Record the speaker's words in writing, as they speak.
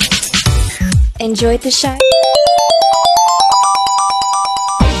Enjoyed the show?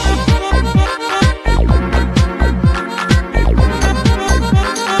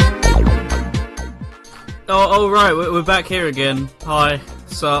 Oh right, we're back here again. Hi,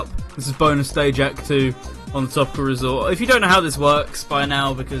 sup? This is Bonus Stage Act 2 on the Topical Resort. If you don't know how this works by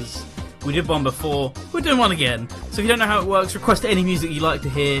now, because we did one before, we're doing one again. So if you don't know how it works, request any music you like to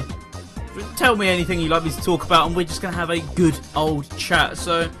hear. Tell me anything you'd like me to talk about, and we're just going to have a good old chat.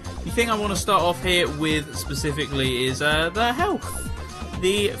 So the thing I want to start off here with specifically is the health.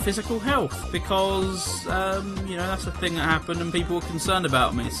 The physical health, because, you know, that's a thing that happened and people were concerned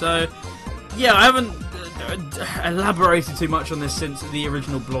about me. So, yeah, I haven't elaborated too much on this since the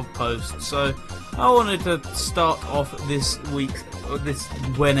original blog post, so I wanted to start off this week's, or this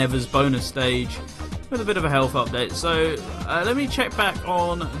whenever's bonus stage with a bit of a health update. So let me check back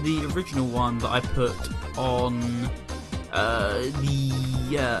on the original one that I put on the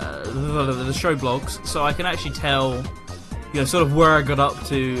show blogs, so I can actually tell, you know, sort of where I got up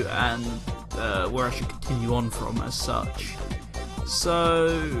to and where I should continue on from as such.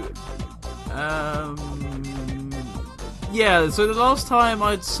 So yeah, so the last time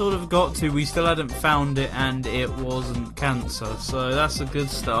I'd sort of got to, we still hadn't found it and it wasn't cancer, so that's a good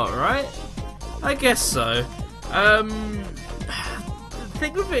start, right? I guess so. The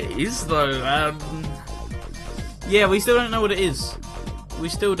thing of it is, though, yeah, we still don't know what it is. We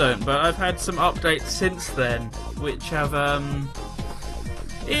still don't, but I've had some updates since then, which have,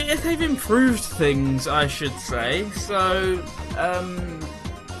 they've improved things, I should say. So,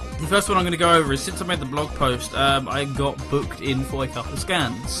 the first one I'm going to go over is, since I made the blog post, I got booked in for a couple of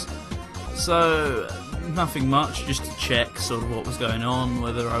scans. So, nothing much, just to check sort of what was going on,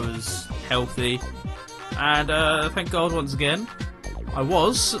 whether I was healthy. And thank God, once again, I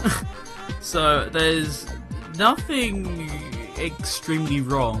was. So, there's nothing extremely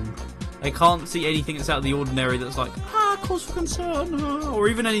wrong. I can't see anything that's out of the ordinary that's like, cause for concern, or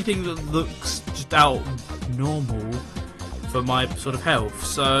even anything that looks just out normal for my sort of health.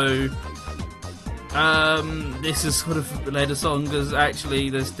 So this has sort of led us on, because actually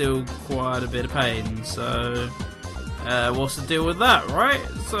there's still quite a bit of pain. So what's the deal with that, right?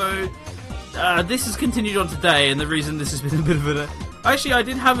 So this has continued on today, and the reason this has been a bit of a... Actually, I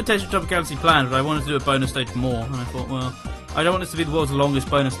did have a Test of Topicality planned, but I wanted to do a bonus stage more, and I thought, well, I don't want this to be the world's longest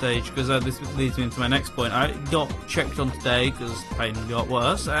bonus stage, because this leads me into my next point. I got checked on today because pain got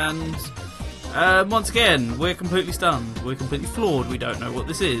worse, and once again, we're completely stunned. We're completely floored. We don't know what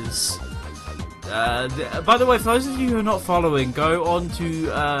this is. By the way, for those of you who are not following, go on to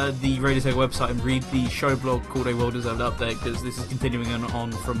the Radio Sega website and read the show blog called A Well-Deserved Update, because this is continuing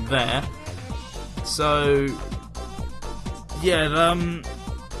on from there. So, yeah,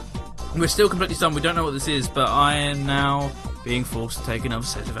 we're still completely stunned. We don't know what this is, but I am now being forced to take another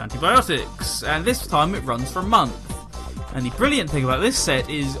set of antibiotics, and this time it runs for a month. And the brilliant thing about this set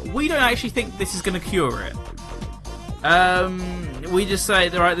is we don't actually think this is going to cure it. We just say,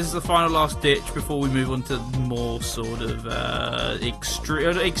 alright, this is the final last ditch before we move on to more sort of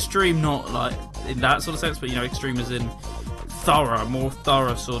extreme, not like in that sort of sense, but, you know, extreme as in thorough, more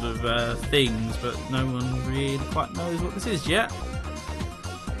thorough sort of things, but no one really quite knows what this is yet.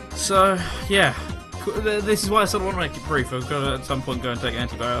 So, yeah, this is why I sort of want to make it brief. I've got to at some point go and take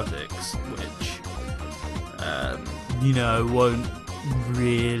antibiotics, which, you know, won't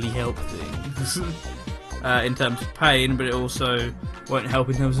really help things in terms of pain, but it also won't help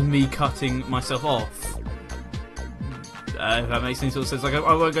in terms of me cutting myself off. If that makes any sort of sense. Like,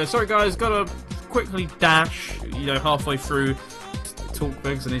 I won't go, sorry guys, gotta quickly dash, you know, halfway through talk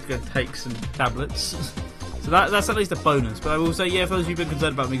because I need to go take some tablets. So that's at least a bonus. But I will say, yeah, for those of you who've been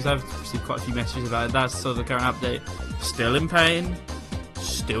concerned about me, because I've received quite a few messages about it, that's sort of the current update. Still in pain,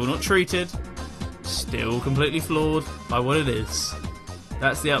 still not treated, still completely floored by what it is.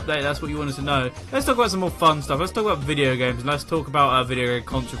 That's the update, that's what you wanted to know. Let's talk about some more fun stuff. Let's talk about video games, and let's talk about video game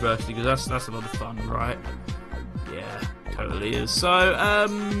controversy, because that's a lot of fun, right? Yeah, totally is. So,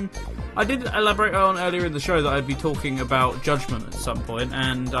 I did elaborate on earlier in the show that I'd be talking about Judgment at some point,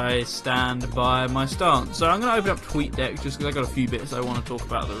 and I stand by my stance. So I'm going to open up TweetDeck, just because I got a few bits I want to talk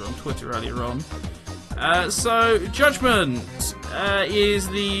about that were on Twitter earlier on. So, Judgment is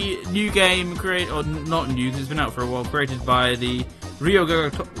the new game created, or not new, because it's been out for a while, created by the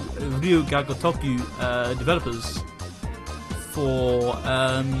Ryugagotoku developers for,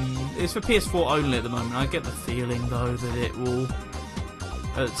 it's for PS4 only at the moment. I get the feeling, though, that it will,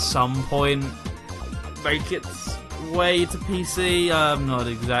 at some point, make its way to PC. I'm not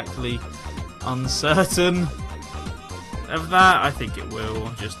exactly uncertain of that. I think it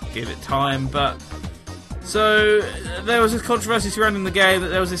will, just give it time, but So there was this controversy surrounding the game that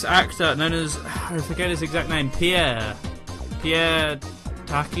there was this actor known as, I forget his exact name, Pierre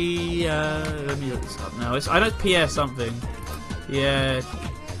Taki. Let me look this up now. I know it's Pierre something. Pierre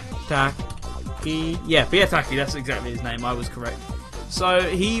Taki. Yeah, Pierre Taki. That's exactly his name. I was correct. So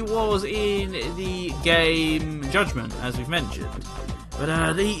he was in the game Judgment, as we've mentioned,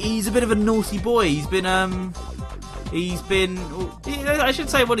 but he's a bit of a naughty boy. He's been I should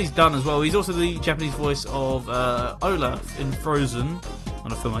say what he's done as well. He's also the Japanese voice of Olaf in Frozen,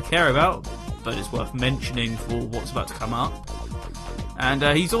 not a film I care about, but it's worth mentioning for what's about to come up. And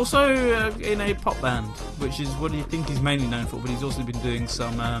he's also in a pop band, which is what you think he's mainly known for, but he's also been doing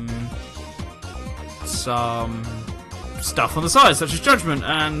some stuff on the side, such as Judgment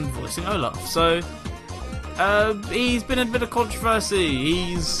and voicing Olaf. So he's been in a bit of controversy.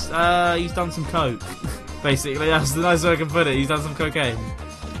 He's done some coke. Basically, that's the nice way I can put it. He's done some cocaine.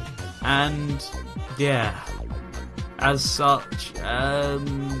 And, yeah. As such, well,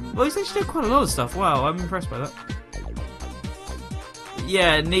 he's actually done quite a lot of stuff. Wow, I'm impressed by that.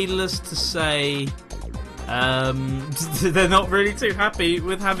 Yeah, needless to say, they're not really too happy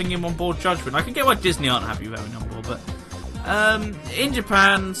with having him on board Judgment. I can get why Disney aren't happy with having him on board, but in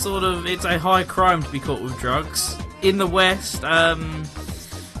Japan, sort of, it's a high crime to be caught with drugs. In the West,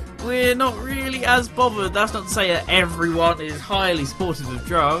 we're not really as bothered. That's not to say that everyone is highly supportive of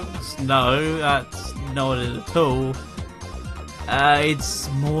drugs. No, that's not it at all. It's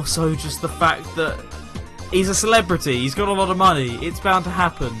more so just the fact that he's a celebrity. He's got a lot of money. It's bound to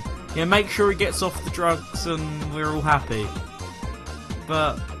happen. Yeah, make sure he gets off the drugs and we're all happy.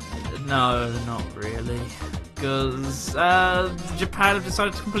 But no, not really. Because Japan have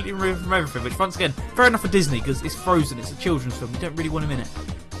decided to completely remove him from everything. Which, once again, fair enough for Disney, because it's Frozen. It's a children's film. You don't really want him in it.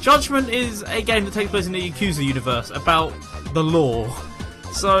 Judgment is a game that takes place in the Yakuza universe about the law.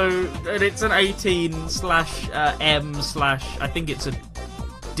 So, and it's an 18/M/ I think it's a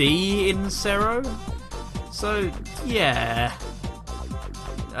D in Zero. So, yeah.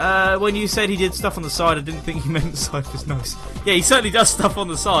 When you said he did stuff on the side, I didn't think you meant Cypher's nose. Yeah, he certainly does stuff on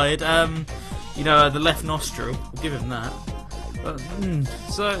the side. You know, the left nostril. We'll give him that. But,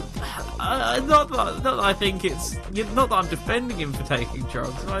 so, not that I think it's... Not that I'm defending him for taking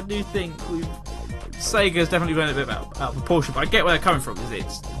drugs. I do think Sega's definitely blown it a bit out of proportion. But I get where they're coming from, because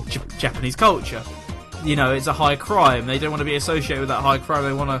it's Japanese culture. You know, it's a high crime. They don't want to be associated with that high crime.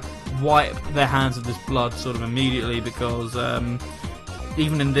 They want to wipe their hands of this blood sort of immediately, because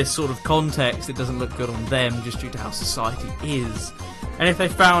even in this sort of context, it doesn't look good on them, just due to how society is. And if they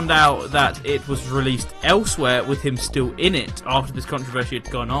found out that it was released elsewhere with him still in it after this controversy had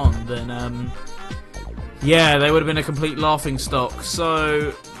gone on, then yeah, they would have been a complete laughingstock.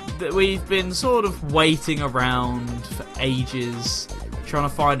 So we've been sort of waiting around for ages, trying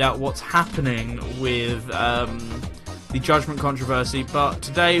to find out what's happening with the Judgment controversy, but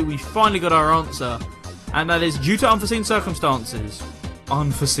today we finally got our answer, and that is due to unforeseen circumstances.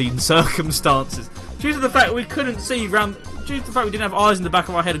 Unforeseen circumstances. Due to the fact we couldn't see due to the fact we didn't have eyes in the back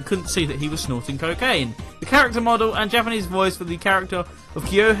of our head and couldn't see that he was snorting cocaine. The character model and Japanese voice for the character of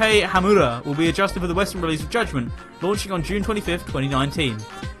Kyohei Hamura will be adjusted for the Western release of Judgment, launching on June 25th, 2019.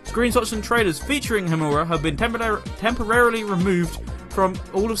 Screenshots and trailers featuring Hamura have been temporarily removed from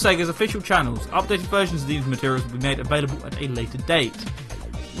all of Sega's official channels. Updated versions of these materials will be made available at a later date.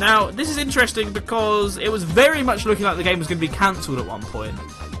 Now, this is interesting because it was very much looking like the game was going to be cancelled at one point.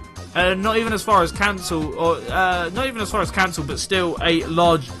 Not even as far as cancel, but still a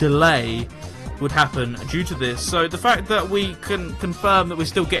large delay would happen due to this. So the fact that we can confirm that we're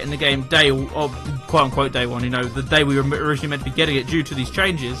still getting the game or quote unquote day one, you know, the day we were originally meant to be getting it due to these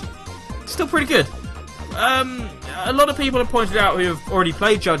changes, still pretty good. A lot of people have pointed out who have already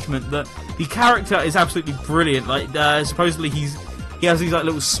played Judgment that the character is absolutely brilliant. Like supposedly he has these like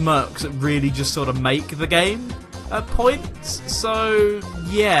little smirks that really just sort of make the game at points. So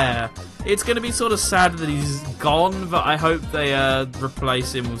yeah, it's going to be sort of sad that he's gone, but I hope they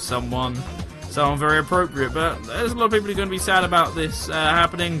replace him with someone very appropriate. But there's a lot of people who are going to be sad about this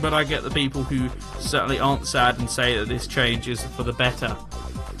happening, but I get the people who certainly aren't sad and say that this change is for the better.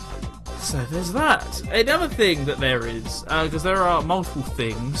 So there's that. Another thing that there is, because there are multiple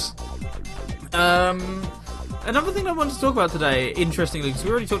things, another thing I wanted to talk about today, interestingly, because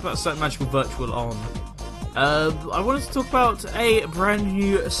we already talked about Sonic Magical Virtual On, I wanted to talk about a brand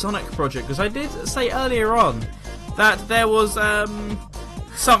new Sonic project, because I did say earlier on that there was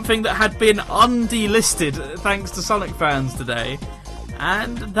something that had been undelisted thanks to Sonic fans today,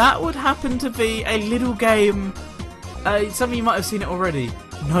 and that would happen to be a little game, some of you might have seen it already,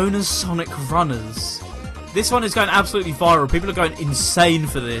 known as Sonic Runners. This one is going absolutely viral. People are going insane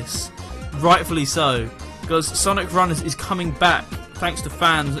for this, rightfully so, because Sonic Runners is coming back thanks to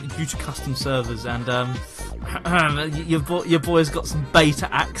fans due to custom servers, and your boy's got some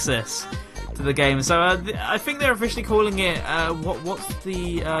beta access to the game. So I think they're officially calling it what's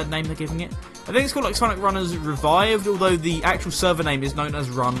the name they're giving it? I think it's called like Sonic Runners Revived, although the actual server name is known as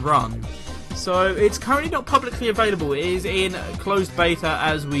Run Run. So it's currently not publicly available. It is in closed beta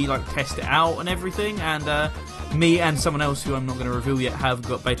as we like test it out and everything, and me and someone else who I'm not going to reveal yet have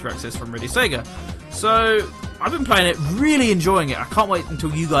got beta access from Ready Sega. So I've been playing it, really enjoying it. I can't wait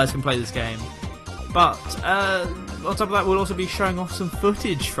until you guys can play this game. But on top of that, we'll also be showing off some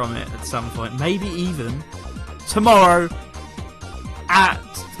footage from it at some point, maybe even tomorrow at...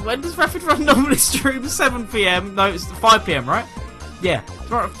 When does Rapid Run normally stream? 7 PM? No, it's 5 PM, right? Yeah,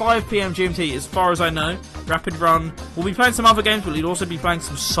 tomorrow at 5 PM GMT, as far as I know. Rapid Run. We'll be playing some other games, but we'll also be playing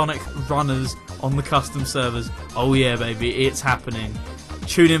some Sonic Runners on the custom servers. Oh yeah, baby, it's happening.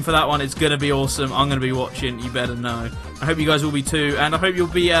 Tune in for that one. It's going to be awesome. I'm going to be watching. You better know. I hope you guys will be too, and I hope you'll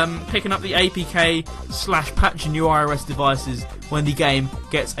be picking up the APK/patch new iOS devices when the game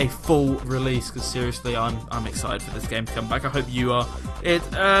gets a full release. Because seriously, I'm excited for this game to come back. I hope you are.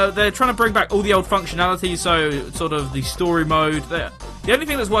 They're trying to bring back all the old functionality, so sort of the story mode. The only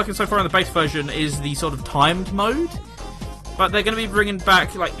thing that's working so far in the beta version is the sort of timed mode. But they're going to be bringing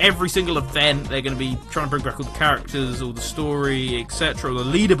back, like, every single event. They're going to be trying to bring back all the characters, all the story, etc., all the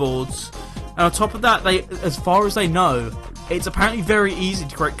leaderboards. And on top of that, as far as they know, it's apparently very easy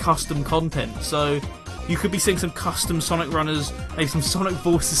to create custom content. So you could be seeing some custom Sonic Runners, maybe some Sonic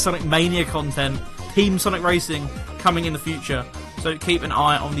Forces, Sonic Mania content, Team Sonic Racing coming in the future. So keep an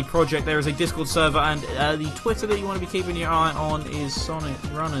eye on the project. There is a Discord server, and the Twitter that you want to be keeping your eye on is Sonic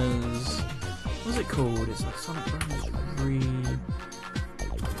Runners. What's it called? It's like Sonic Runners 3.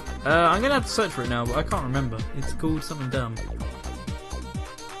 I'm gonna have to search for it now, but I can't remember. It's called something dumb.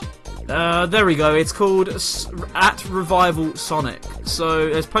 There we go. It's called @Revival Sonic. So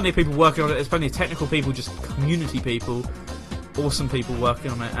there's plenty of people working on it. There's plenty of technical people, just community people, awesome people working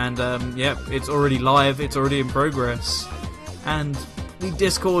on it. And yeah, it's already live. It's already in progress. And the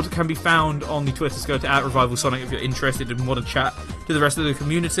Discord can be found on the Twitter. So go to @Revival Sonic if you're interested and want to chat to the rest of the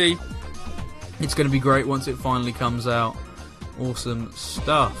community. It's going to be great once it finally comes out. Awesome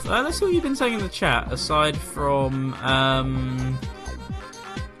stuff. Let's see what you've been saying in the chat, aside from, I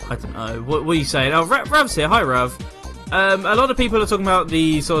don't know, what are you saying? Oh, Rav's here. Hi, Rav. A lot of people are talking about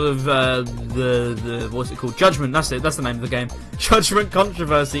the sort of, the what's it called? Judgment, that's it, that's the name of the game. Judgment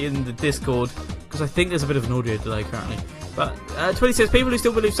controversy in the Discord, because I think there's a bit of an audio delay currently. But 20 says, people who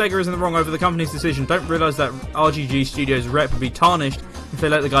still believe Sega is in the wrong over the company's decision don't realise that RGG Studios' rep would be tarnished if they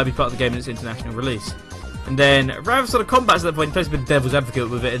let the guy be part of the game in its international release. And then Rav sort of combats that point, he plays a bit of devil's advocate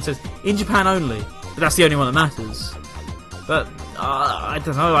with it and says, in Japan only, but that's the only one that matters. But, I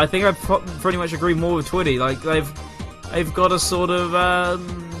don't know, I think I pretty much agree more with Twitty. Like, they've got to sort of,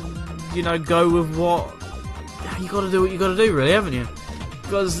 you know, go with what... You got to do what you got to do, really, haven't you?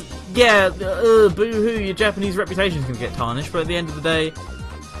 Because, yeah, boo-hoo, your Japanese reputation's going to get tarnished, but at the end of the day,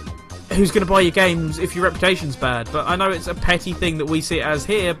 who's going to buy your games if your reputation's bad? But I know it's a petty thing that we see it as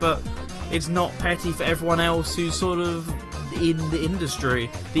here, but it's not petty for everyone else who's sort of in the industry.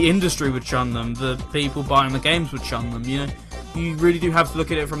 The industry would shun them, the people buying the games would shun them, you know? You really do have to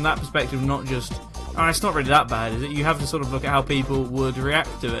look at it from that perspective, not just, oh, it's not really that bad, is it? You have to sort of look at how people would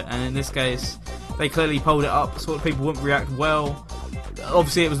react to it, and in this case, they clearly pulled it up so that people wouldn't react well.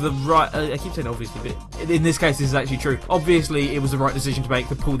 Obviously, it was the right... I keep saying obviously, but in this case, this is actually true. Obviously, it was the right decision to make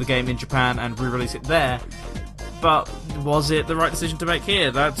to pull the game in Japan and re-release it there. But was it the right decision to make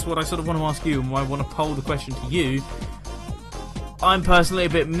here? That's what I sort of want to ask you, and I want to poll the question to you. I'm personally a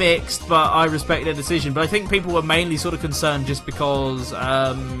bit mixed, but I respect their decision. But I think people were mainly sort of concerned just because,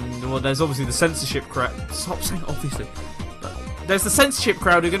 well, there's obviously the censorship crowd. Stop saying obviously. There's the censorship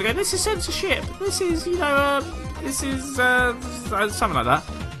crowd who are going to go, this is censorship. This is, you know, this is something like that.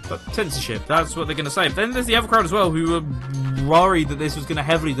 But censorship, that's what they're going to say. But then there's the other crowd as well who were worried that this was going to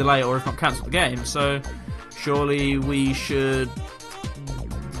heavily delay or if not cancel the game. So surely we should,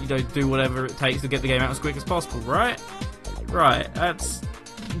 you know, do whatever it takes to get the game out as quick as possible, right? Right, that's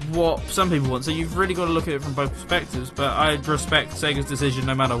what some people want. So you've really got to look at it from both perspectives. But I respect Sega's decision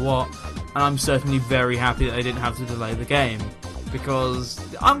no matter what. And I'm certainly very happy that they didn't have to delay the game. Because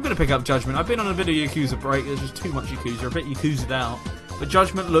I'm going to pick up Judgment. I've been on a bit of Yakuza break. There's just too much Yakuza. A bit Yakuza'd out. But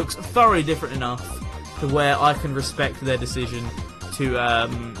Judgment looks thoroughly different enough to where I can respect their decision to,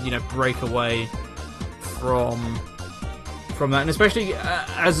 you know, break away from that. And especially,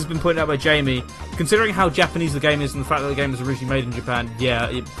 as has been pointed out by Jamie, considering how Japanese the game is and the fact that the game was originally made in Japan, yeah,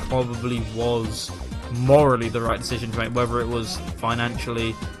 it probably was morally the right decision to make. Whether it was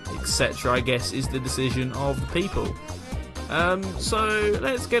financially, etc. I guess is the decision of the people. So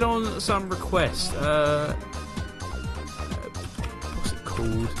let's get on some requests. What's it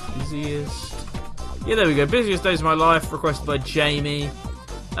called? Busiest? Yeah, there we go. Busiest days of my life, requested by Jamie.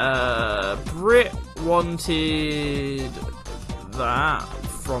 Brit wanted that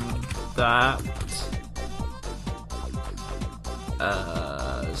from that.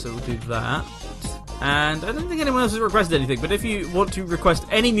 So we'll do that. And I don't think anyone else has requested anything, but if you want to request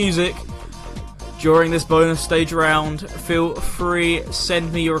any music during this bonus stage round, feel free,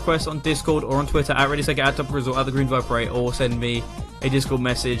 send me your request on Discord or on Twitter at RadioSega, at TopRizzle, at The Green Viperate, or send me a Discord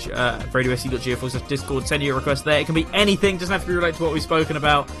message at radiosc.gf/Discord. Send your request there. It can be anything, doesn't have to be related to what we've spoken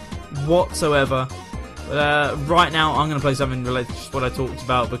about whatsoever. But right now, I'm going to play something related to what I talked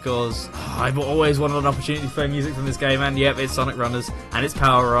about, because I've always wanted an opportunity to play music from this game, and yep, it's Sonic Runners, and it's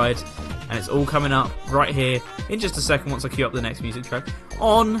Power Ride, and it's all coming up right here in just a second once I queue up the next music track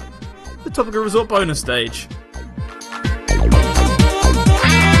on the Topical Resort bonus stage.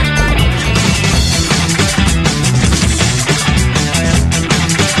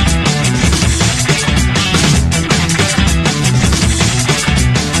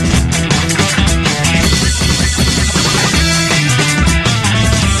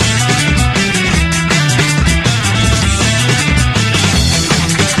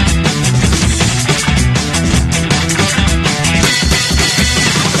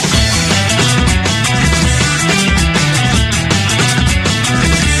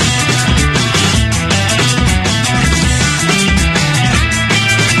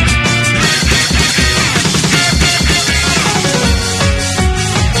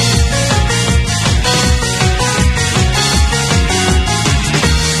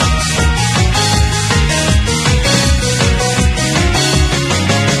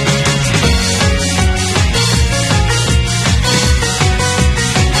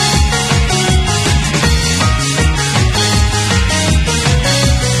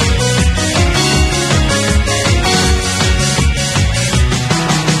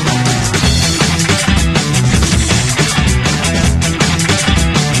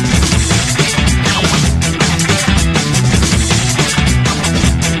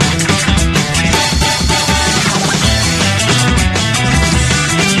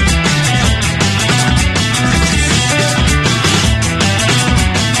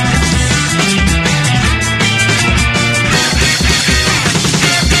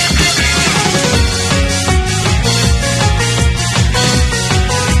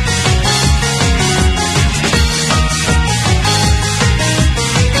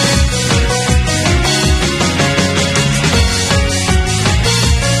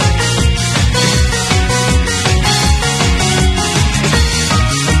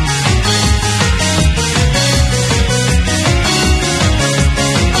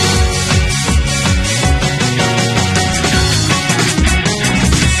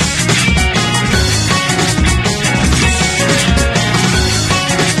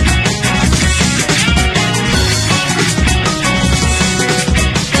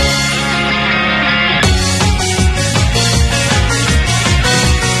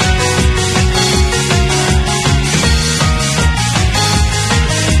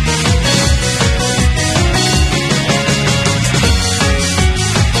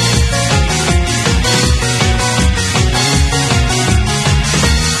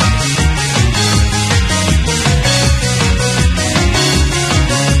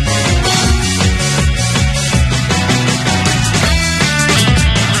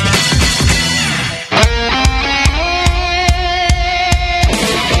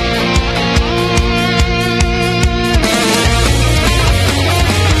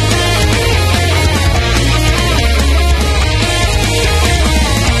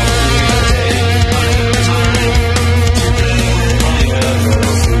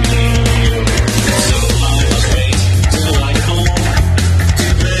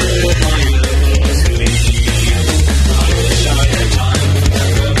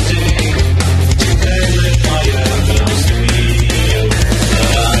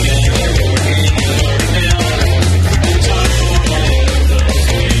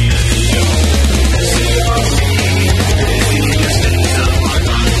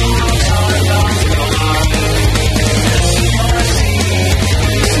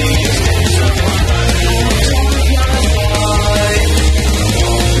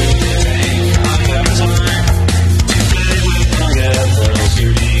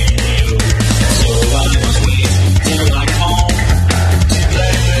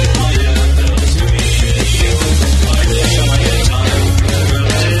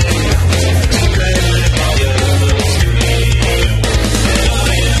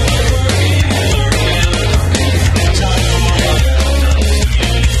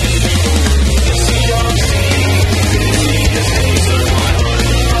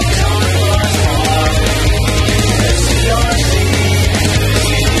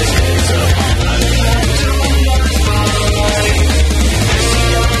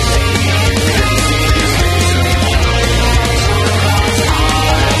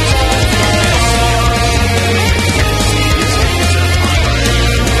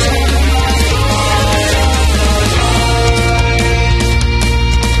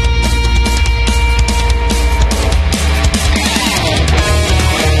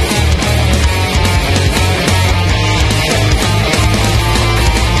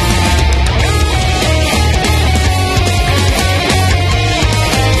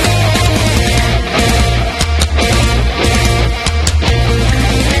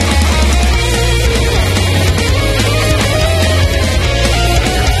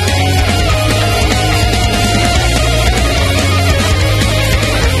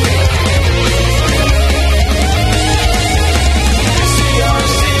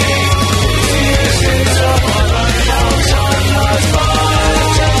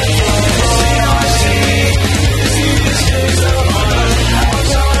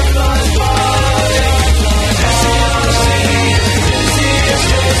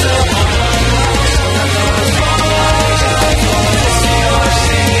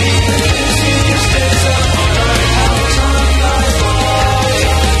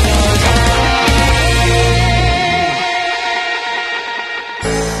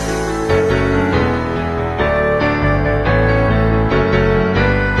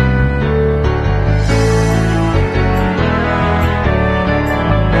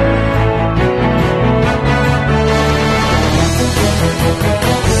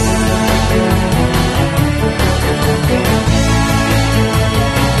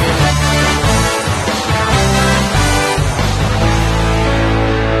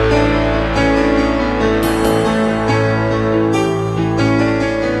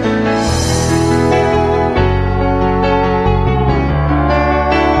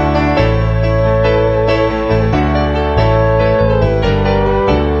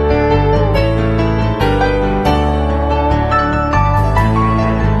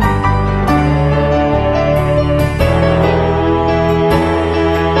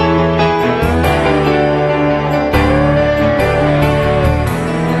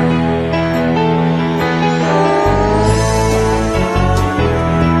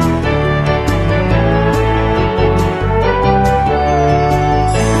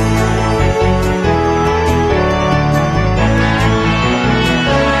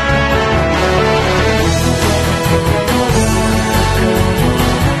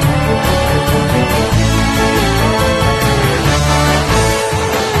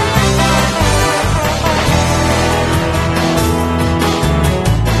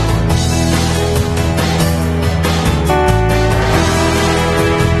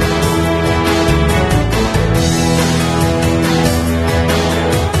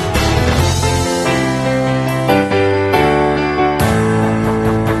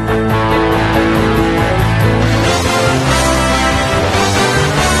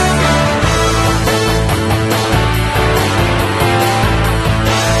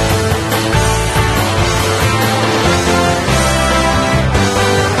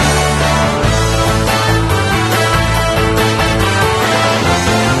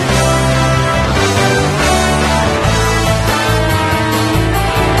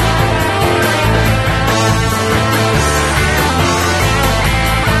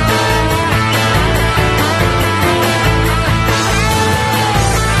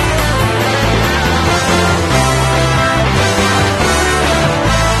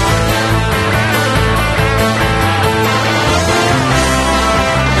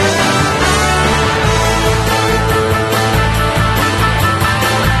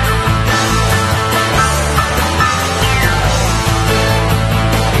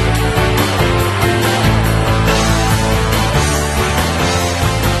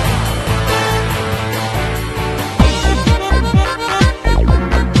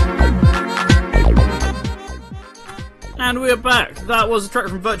 we are back. That was a track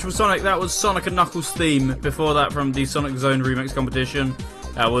from Virtual Sonic. That was Sonic and Knuckles theme. Before that, from the Sonic Zone remix competition,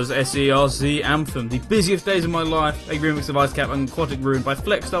 that was SERC Anthem. The busiest days of my life. A remix of Ice Cap and Aquatic Ruin by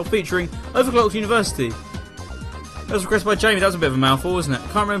Flexstyle featuring Overclocked University. That was requested by Jamie. That was a bit of a mouthful, wasn't it?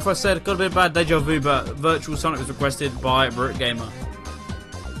 Can't remember if I said got a bit of bad deja vu, but Virtual Sonic was requested by Brit Gamer.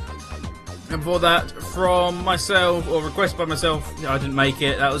 And before that, from myself, or requested by myself, I didn't make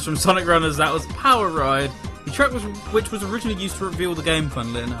it. That was from Sonic Runners. That was Power Ride. The track which was originally used to reveal the game,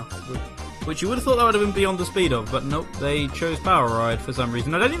 funnily enough. Which you would have thought that would have been Beyond the Speed of, but nope, they chose Power Ride for some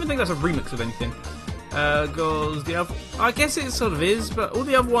reason. I don't even think that's a remix of anything. Because the other, I guess it sort of is, but all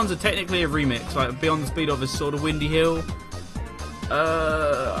the other ones are technically a remix. Like Beyond the Speed of is sort of Windy Hill.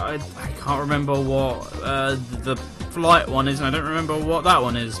 I can't remember what the Flight one is, and I don't remember what that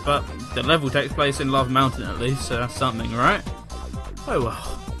one is, but the level takes place in Love Mountain at least, so that's something, right? Oh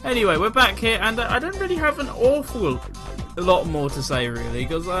well. Anyway, we're back here, and I don't really have an awful lot more to say, really,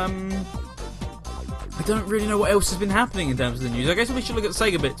 because I don't really know what else has been happening in terms of the news. I guess we should look at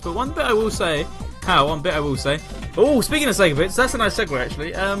Sega Bits, but one bit I will say. Oh, speaking of Sega Bits, that's a nice segue,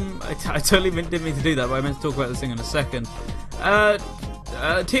 actually. I totally didn't mean to do that, but I meant to talk about this thing in a second.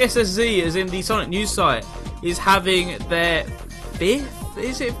 TSSZ, as in the Sonic News site, is having their 5th?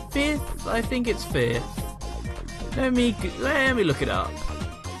 Is it 5th? I think it's 5th. Let me look it up.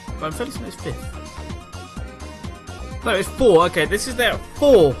 But I'm fairly certain it's 5th. No, it's 4. Okay, this is their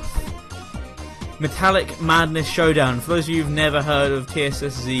 4th Metallic Madness Showdown. For those of you who've never heard of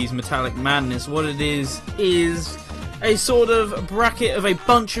TSSZ's Metallic Madness, what it is a sort of bracket of a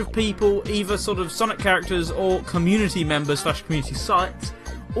bunch of people, either sort of Sonic characters or community members / community sites,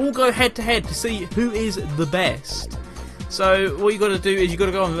 all go head to head to see who is the best. So what you got to do is you got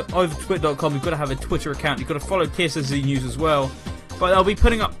to go on over to twitter.com. You've got to have a Twitter account. You've got to follow TSSZ News as well. But they'll be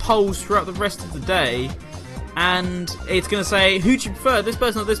putting up polls throughout the rest of the day, and it's going to say who do you prefer, this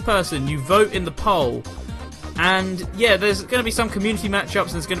person or this person. You vote in the poll. And yeah, there's going to be some community matchups,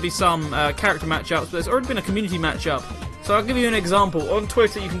 and there's going to be some character matchups, but there's already been a community matchup. So I'll give you an example. On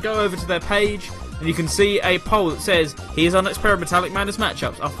Twitter, you can go over to their page, and you can see a poll that says, here's our next pair of Metallic Madness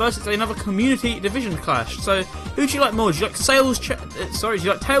matchups. Our first, it's another community division clash. So who do you like more? Do you like do you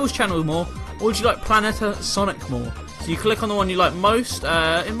like Tails Channel more, or do you like Planeta Sonic more? So you click on the one you like most.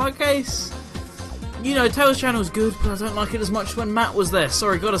 In my case, you know, Tails Channel's good, but I don't like it as much as when Matt was there.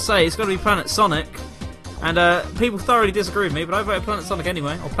 Sorry, gotta say, it's gotta be Planet Sonic. And people thoroughly disagree with me, but I voted Planet Sonic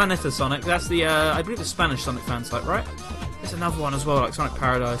anyway, or Planeta Sonic. That's the, I believe, the Spanish Sonic fan site, right? There's another one as well, like Sonic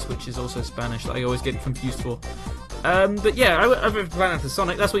Paradise, which is also Spanish, that I always get confused for. But yeah, I voted for Planeta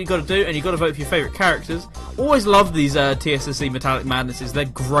Sonic. That's what you got to do, and you got to vote for your favourite characters. Always love these TSSC Metallic Madnesses. They're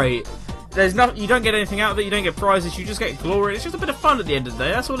great. There's no, you don't get anything out of it. You don't get prizes. You just get glory. It's just a bit of fun at the end of the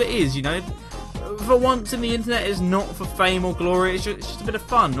day. That's all it is, you know. For once in the internet, it's not for fame or glory. It's just a bit of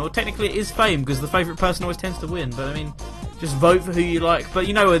fun. Or technically, it is fame because the favourite person always tends to win. But I mean, just vote for who you like. But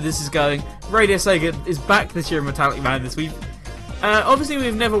you know where this is going. Radio Sega is back this year in Metallic Madness. Obviously,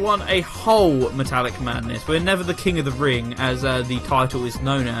 we've never won a whole Metallic Madness. We're never the King of the Ring, as the title is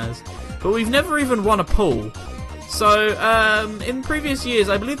known as. But we've never even won a pool. So, in previous years,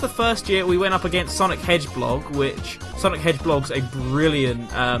 I believe the first year we went up against Sonic Hedgeblog, which Sonic Hedgeblog's a brilliant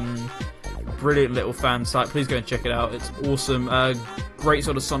little fan site. Please go and check it out. It's awesome. Great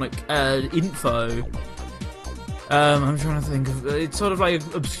sort of Sonic info. I'm trying to think of, it's sort of like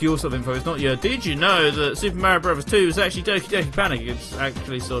obscure sort of info. It's not your, did you know that Super Mario Bros. 2 is actually Doki Doki Panic? It's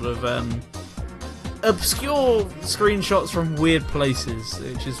actually sort of obscure screenshots from weird places,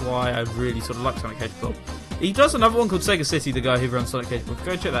 which is why I really sort of like Sonic Hedgehog. He does another one called Sega City, the guy who runs Sonic Hedgehog.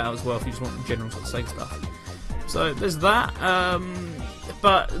 Go check that out as well if you just want general sort of Sega stuff. So there's that.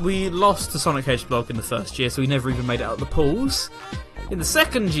 But we lost to Sonic Hedgehog in the first year, so we never even made it out of the pools. In the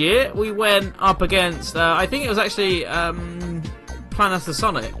second year, we went up against, I think it was actually Planeta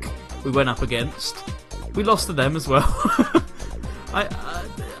Sonic we went up against. We lost to them as well. I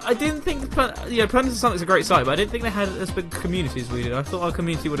didn't think, Planeta Sonic's a great site, but I didn't think they had as big a community as we did. I thought our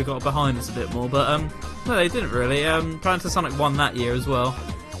community would have got behind us a bit more, but no, they didn't really. Planeta Sonic won that year as well.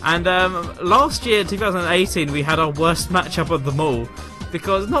 And last year, 2018, we had our worst matchup of them all.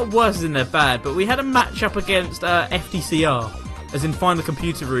 Because, not worse as in they're bad, but we had a matchup against FDCR. As in Find the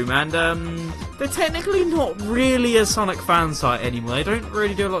Computer Room, and they're technically not really a Sonic fan site anymore. They don't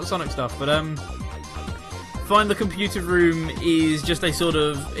really do a lot of Sonic stuff, but Find the Computer Room is just a sort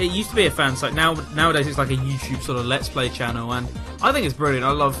of, it used to be a fan site. Nowadays it's like a YouTube sort of Let's Play channel, and I think it's brilliant.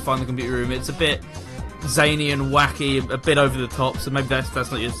 I love Find the Computer Room. It's a bit zany and wacky, a bit over the top, so maybe that's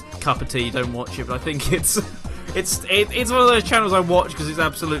not your cup of tea. Don't watch it, but I think it's one of those channels I watch because it's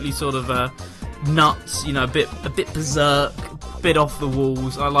absolutely sort of nuts, you know, a bit berserk, a bit off the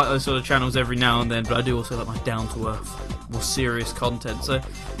walls. I like those sort of channels every now and then, but I do also like my down to earth, more serious content. So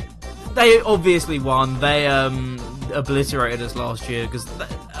they obviously won. They obliterated us last year because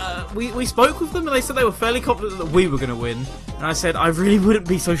we spoke with them and they said they were fairly confident that we were going to win. And I said I really wouldn't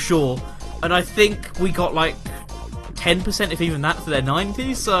be so sure. And I think we got like 10%, if even that, for their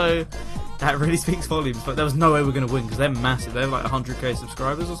 90. So that really speaks volumes. But there was no way we're going to win because they're massive. They have like 100k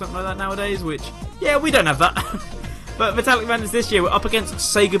subscribers or something like that nowadays. Which, yeah, we don't have that. But Metallic Madness this year, we're up against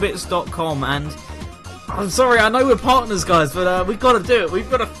SegaBits.com, and I'm sorry, I know we're partners, guys, but we've got to do it.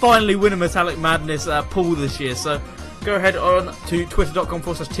 We've got to finally win a Metallic Madness pool this year. So go ahead on to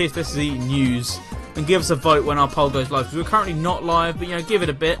twitter.com/TSSZ News and give us a vote when our poll goes live. Because we're currently not live, but, you know, give it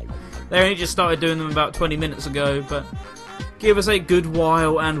a bit. They only just started doing them about 20 minutes ago, but give us a good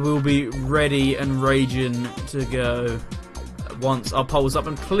while and we'll be ready and raging to go once our poll's up.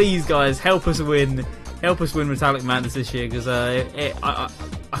 And please, guys, help us win. Help us win Metallic Madness this year, because I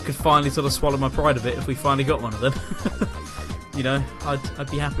could finally sort of swallow my pride a bit if we finally got one of them. You know,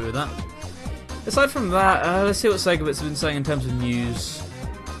 I'd be happy with that. Aside from that, let's see what SegaBits have been saying in terms of news,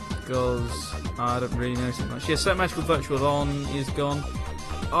 because I don't really know so much. Yeah, Set Magical Virtual On is gone.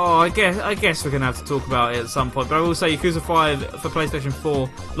 Oh, I guess we're going to have to talk about it at some point, but I will say Yakuza 5 for PlayStation 4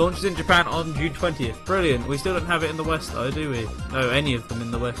 launches in Japan on June 20th. Brilliant. We still don't have it in the West though, do we? No, any of them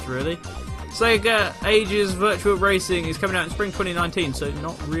in the West, really. Sega Ages Virtual Racing is coming out in spring 2019, so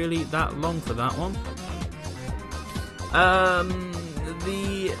not really that long for that one. I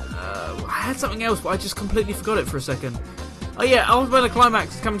had something else, but I just completely forgot it for a second. Oh yeah, Ultimate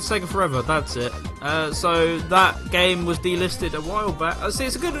Climax is coming to Sega Forever. That's it. So that game was delisted a while back. See,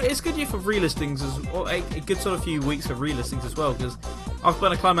 it's a good year for relistings, or a good sort of few weeks for relistings as well, because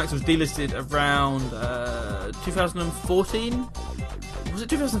Ultimate Climax was delisted around 2014. Was it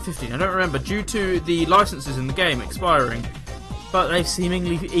 2015? I don't remember, due to the licenses in the game expiring. But they've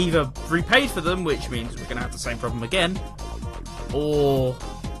seemingly either repaid for them, which means we're going to have the same problem again, or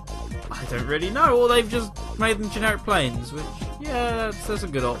I don't really know, or they've just made them generic planes, which, yeah, that's a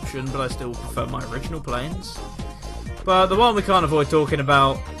good option, but I still prefer my original planes. But the one we can't avoid talking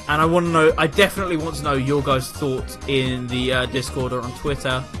about, and I definitely want to know your guys' thoughts in the Discord or on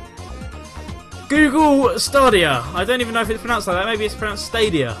Twitter. Google Stadia. I don't even know if it's pronounced like that. Maybe it's pronounced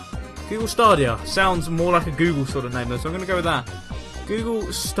Stadia. Google Stadia. Sounds more like a Google sort of name though, so I'm going to go with that.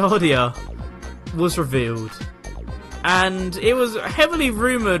 Google Stadia was revealed. And it was heavily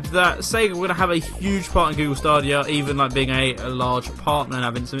rumoured that Sega were going to have a huge part in Google Stadia, even like being a large partner and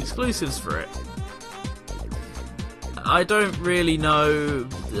having some exclusives for it. I don't really know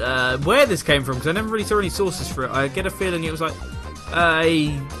where this came from, because I never really saw any sources for it. I get a feeling it was like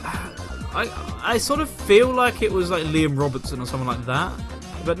I sort of feel like it was like Liam Robertson or someone like that.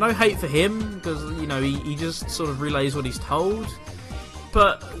 But no hate for him, because, you know, he just sort of relays what he's told.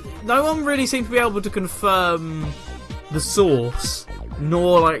 But no one really seemed to be able to confirm the source,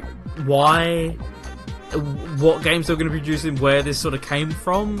 nor like why, what games they're going to be producing, where this sort of came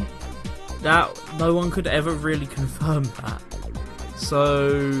from. That no one could ever really confirm that.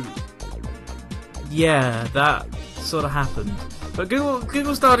 So yeah, that sort of happened. But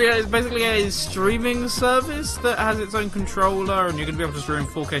Google Stadia is basically a streaming service that has its own controller, and you're going to be able to stream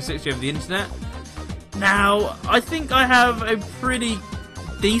 4K 60 over the internet. Now, I think I have a pretty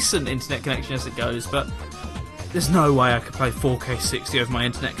decent internet connection as it goes, but there's no way I could play 4K 60 over my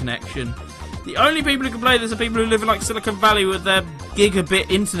internet connection. The only people who can play this are people who live in like Silicon Valley with their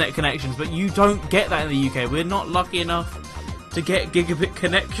gigabit internet connections, but you don't get that in the UK. We're not lucky enough to get gigabit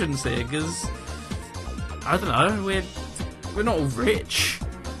connections here, because, I don't know, we're not all rich.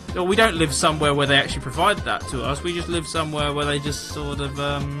 Or we don't live somewhere where they actually provide that to us. We just live somewhere where they just sort of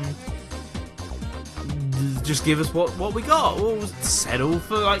just give us what we got. We'll settle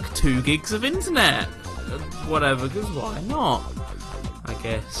for like 2 gigs of internet, whatever, because why not, I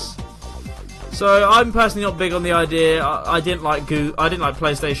guess. So I'm personally not big on the idea. I didn't like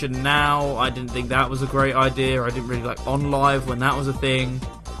PlayStation Now. I didn't think that was a great idea. I didn't really like OnLive when that was a thing.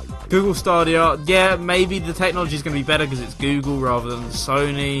 Google Stadia, yeah, maybe the technology is going to be better because it's Google rather than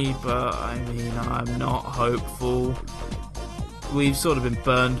Sony, but I mean, I'm not hopeful. We've sort of been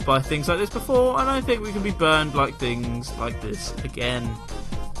burned by things like this before, and I think we can be burned like things like this again.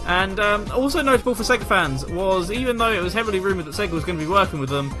 And also notable for Sega fans was, even though it was heavily rumoured that Sega was going to be working with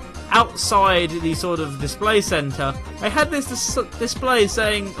them, outside the sort of display centre, they had this display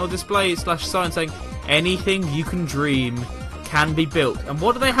saying, or display/sign saying, anything you can dream can be built. And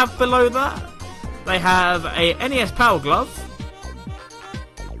what do they have below that? They have a NES Power Glove,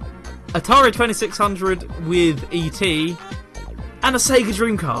 Atari 2600 with ET, and a Sega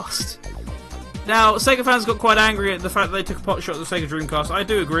Dreamcast. Now, Sega fans got quite angry at the fact that they took a pot shot at the Sega Dreamcast. I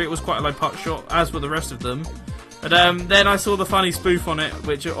do agree, it was quite a low pot shot, as were the rest of them. But then I saw the funny spoof on it,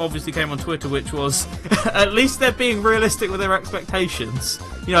 which obviously came on Twitter, which was, at least they're being realistic with their expectations.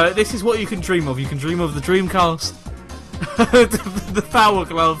 You know, this is what you can dream of. You can dream of the Dreamcast, the Power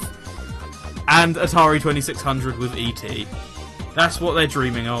Glove, and Atari 2600 with ET. That's what they're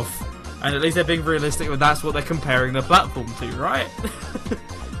dreaming of. And at least they're being realistic, but that's what they're comparing their platform to, right?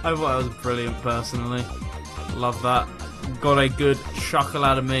 I thought that was brilliant, personally. Love that. Got a good chuckle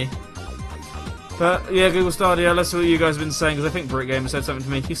out of me. But yeah, Google Stadia, let's see what you guys have been saying, because I think Brick Gamer said something to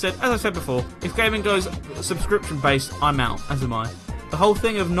me. He said, as I said before, if gaming goes subscription-based, I'm out, as am I. The whole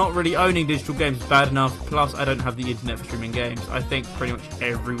thing of not really owning digital games is bad enough, plus I don't have the internet for streaming games. I think pretty much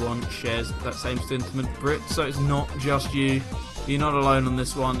everyone shares that same sentiment, Brit, so it's not just you. You're not alone on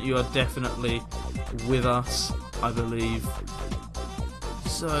this one, you are definitely with us, I believe.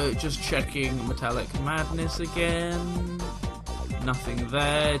 So, just checking Metallic Madness again. Nothing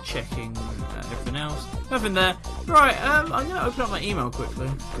there. Checking everything else. Nothing there. Right, I'm going to open up my email quickly,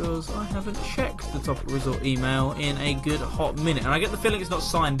 because I haven't checked the Topical Resort email in a good hot minute. And I get the feeling it's not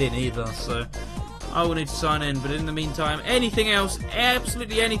signed in either, so I will need to sign in. But in the meantime, anything else,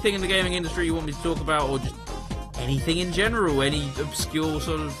 absolutely anything in the gaming industry you want me to talk about, or just anything in general, any obscure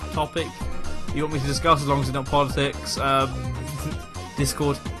sort of topic you want me to discuss, as long as it's not politics,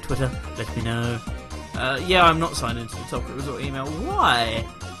 Discord, Twitter, let me know. Yeah, I'm not signed into the Topical Resort email. Why?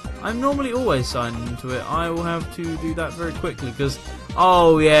 I'm normally always signed into it. I will have to do that very quickly, because,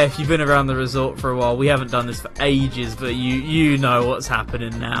 oh yeah, if you've been around the resort for a while, we haven't done this for ages, but you know what's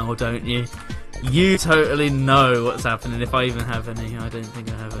happening now, don't you? You totally know what's happening, if I even have any. I don't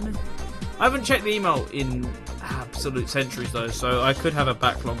think I have any. I haven't checked the email in absolute centuries, though, so I could have a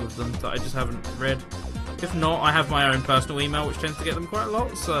backlog of them that I just haven't read. If not, I have my own personal email, which tends to get them quite a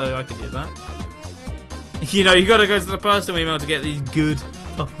lot, so I can do that. You know, you gotta go to the personal email to get these good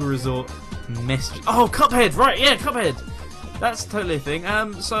Topical Resort messages. Oh, Cuphead! Right, yeah, Cuphead! That's totally a thing.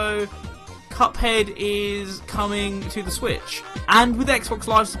 So, Cuphead is coming to the Switch, and with Xbox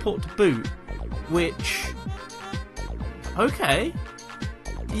Live support to boot, which... Okay.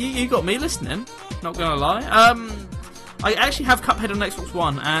 You got me listening, not gonna lie. I actually have Cuphead on Xbox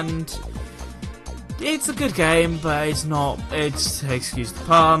One, and... it's a good game, but it's, excuse the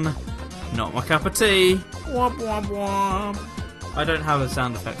pun, not my cup of tea. Womp womp womp. I don't have a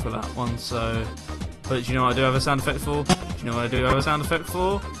sound effect for that one, so... But do you know what I do have a sound effect for? Do you know what I do have a sound effect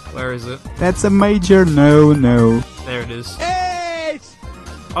for? Where is it? That's a major no-no. There it is. Hey!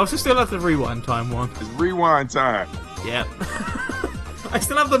 I also still have the rewind time one. It's rewind time. Yep. I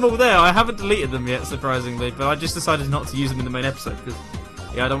still have them all there. I haven't deleted them yet, surprisingly, but I just decided not to use them in the main episode, because...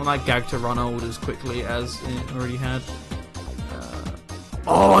 yeah, I don't want that gag to run old as quickly as it already had.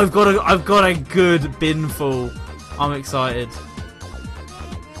 Oh, I've got a good bin full. I'm excited.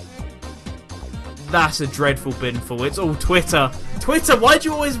 That's a dreadful bin full. It's all Twitter. Twitter, why'd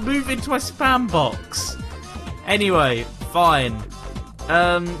you always move into my spam box? Anyway, fine.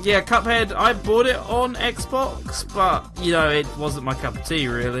 Yeah, Cuphead, I bought it on Xbox, but, you know, it wasn't my cup of tea,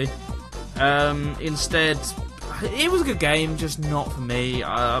 really. Instead... it was a good game, just not for me.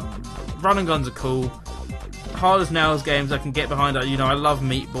 Run and guns are cool. Hard as nails games I can get behind. You know, I love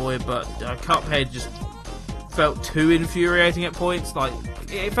Meat Boy, but Cuphead just felt too infuriating at points. Like,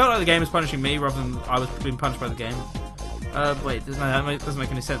 it felt like the game was punishing me rather than I was being punished by the game. Wait, that doesn't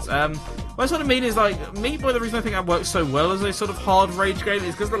make any sense. What I sort of mean is, like, Meat Boy, the reason I think that works so well as a sort of hard rage game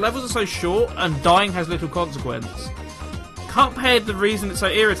is because the levels are so short and dying has little consequence. Cuphead, the reason it's so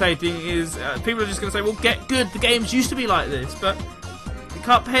irritating is people are just going to say, well, get good, the games used to be like this, but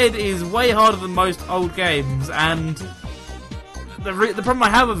Cuphead is way harder than most old games, and the problem I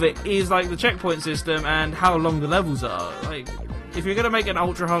have with it is, like, the checkpoint system and how long the levels are. Like, if you're going to make an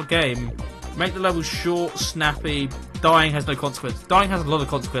ultra-hard game, make the levels short, snappy, dying has no consequence. Dying has a lot of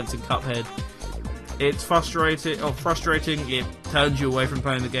consequence in Cuphead. It's frustrating, it turns you away from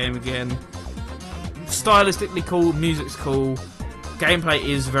playing the game again. Stylistically cool, music's cool, gameplay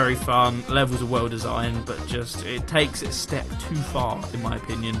is very fun, levels are well designed, but just, it takes it a step too far, in my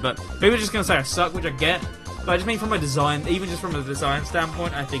opinion. But people are just going to say I suck, which I get, but I just mean from a design, even just from a design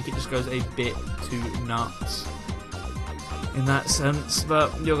standpoint, I think it just goes a bit too nuts in that sense.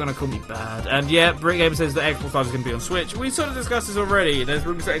 But you're going to call me bad. And yeah, Brick Gamer says that Xbox Live is going to be on Switch. We sort of discussed this already. There's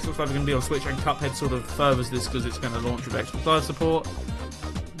rumors that Xbox Live is going to be on Switch, and Cuphead sort of furthers this because it's going to launch with Xbox Live support.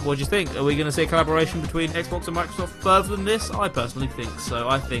 What do you think? Are we going to see a collaboration between Xbox and Microsoft further than this? I personally think so.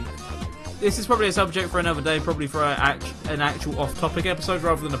 I think this is probably a subject for another day, probably for an actual off-topic episode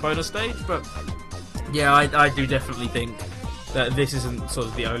rather than a bonus stage. But yeah, I do definitely think that this isn't sort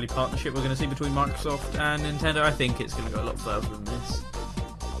of the only partnership we're going to see between Microsoft and Nintendo. I think it's going to go a lot further than this.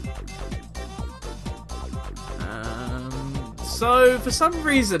 So for some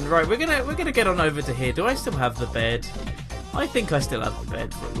reason, right, we're gonna get on over to here. Do I still have the bed? I think I still have the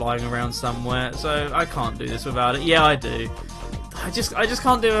bed lying around somewhere, so I can't do this without it. Yeah, I do. I just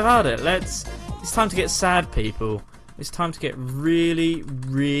can't do it without it. It's time to get sad, people. It's time to get really,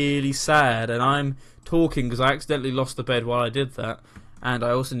 really sad. And I'm talking because I accidentally lost the bed while I did that. And I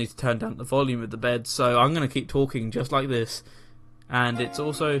also need to turn down the volume of the bed, so I'm going to keep talking just like this. And it's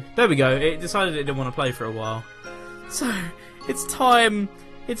also... There we go. It decided it didn't want to play for a while. So, it's time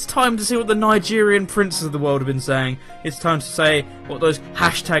to see what the Nigerian princes of the world have been saying. It's time to say what those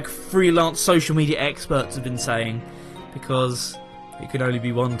hashtag freelance social media experts have been saying. Because it can only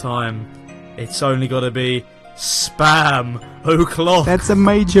be one time. It's only got to be spam o'clock. That's a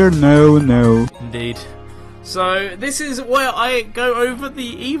major no-no. Indeed. So this is where I go over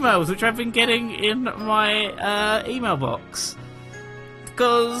the emails which I've been getting in my email box.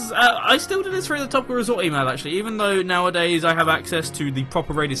 Because I still do this through the Topical Resort email, actually. Even though nowadays I have access to the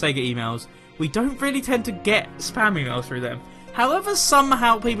proper Radio Sega emails, we don't really tend to get spam emails through them. However,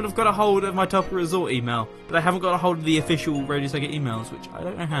 somehow people have got a hold of my Topical Resort email, but they haven't got a hold of the official Radio Sega emails, which I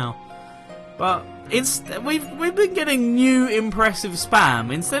don't know how. But we've been getting new impressive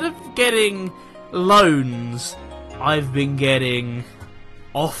spam. Instead of getting loans, I've been getting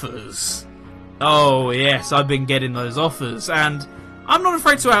offers. Oh yes, I've been getting those offers, and I'm not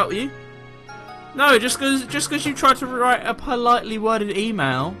afraid to out you. No, just because you tried to write a politely worded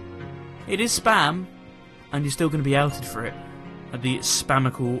email, it is spam, and you're still going to be outed for it at the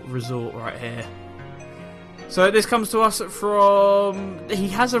Spamical Resort right here. So this comes to us from... He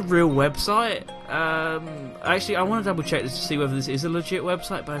has a real website. Actually, I want to double check this to see whether this is a legit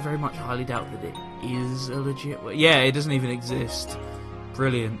website, but I very much highly doubt that it is a legit... Yeah, it doesn't even exist.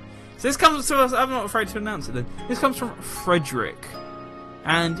 Brilliant. So this comes to us... I'm not afraid to announce it then. This comes from Frederick.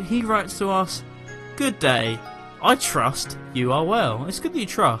 And he writes to us, "Good day. I trust you are well." It's good that you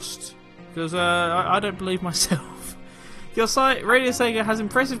trust, because I don't believe myself. Your site, Radio Sega, has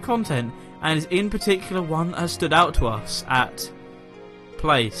impressive content, and is in particular one that has stood out to us at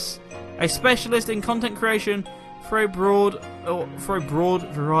Place, a specialist in content creation for a broad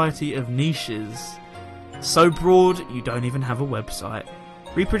variety of niches. So broad, you don't even have a website.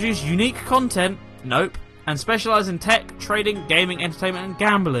 We produce unique content, nope, and specialise in tech, trading, gaming, entertainment, and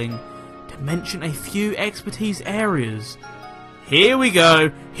gambling, to mention a few expertise areas. Here we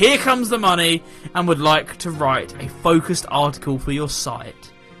go, here comes the money, and would like to write a focused article for your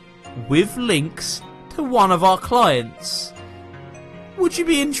site, with links to one of our clients. Would you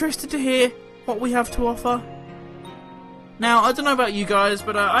be interested to hear what we have to offer? Now, I don't know about you guys,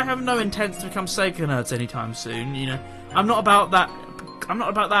 but I have no intent to become Sega nerds anytime soon. You know, I'm not about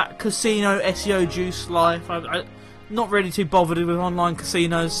that casino SEO juice life. I'm not really too bothered with online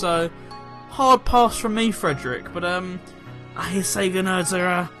casinos, so hard pass from me, Frederick. But I hear Sega nerds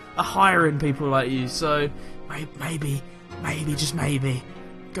are hiring people like you, so maybe, just maybe,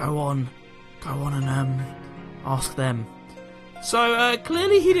 go on and ask them. So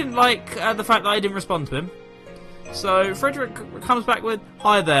clearly he didn't like the fact that I didn't respond to him. So Frederick comes back with,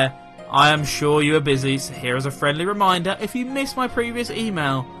 "Hi there. I am sure you are busy, so here is a friendly reminder. If you missed my previous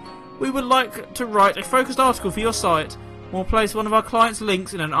email, we would like to write a focused article for your site. We'll place one of our clients'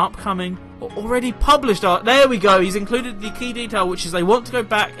 links in an upcoming or already published art." There we go. He's included the key detail, which is they want to go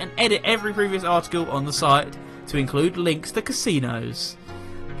back and edit every previous article on the site to include links to casinos.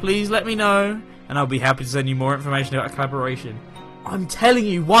 Please let me know, and I'll be happy to send you more information about a collaboration. I'm telling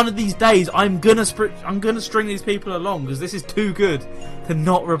you, one of these days I'm gonna string these people along, because this is too good to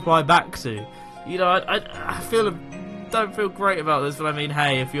not reply back to. You know, I don't feel great about this, but I mean,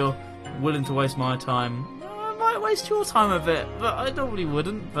 hey, if you're willing to waste my time, I might waste your time a bit, but I normally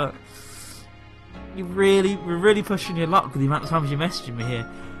wouldn't. But we're really pushing your luck with the amount of times you're messaging me here,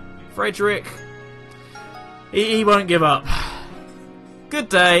 Frederick. He won't give up. "Good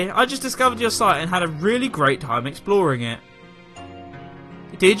day. I just discovered your site and had a really great time exploring it."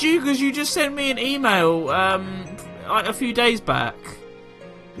 Did you? Because you just sent me an email a few days back.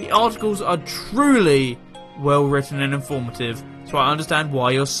 The articles are truly well written and informative, so I understand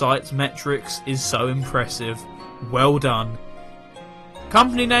why your site's metrics is so impressive. Well done.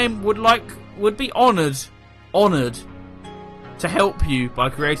 Company name would be honoured to help you by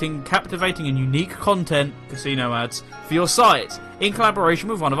creating captivating and unique content, casino ads, for your site in collaboration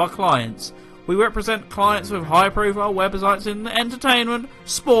with one of our clients. We represent clients with high-profile websites in the entertainment,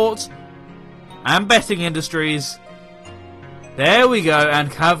 sports, and betting industries. There we go,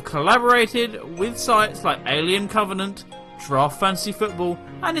 and have collaborated with sites like Alien Covenant, Draft Fantasy Football,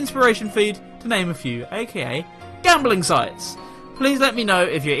 and Inspiration Feed, to name a few, aka gambling sites. Please let me know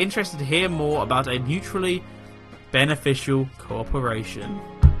if you're interested to hear more about a mutually beneficial cooperation.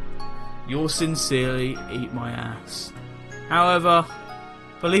 Yours sincerely, Eat My Ass. However,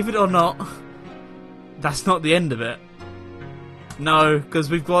 believe it or not, that's not the end of it. No, because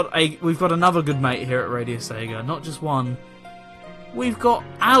we've got another good mate here at Radio Sega, not just one. We've got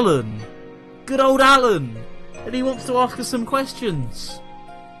Alan, good old Alan, and he wants to ask us some questions.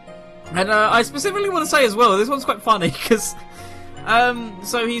 And I specifically want to say as well, this one's quite funny because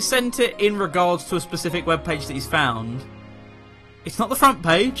so he sent it in regards to a specific webpage that he's found. It's not the front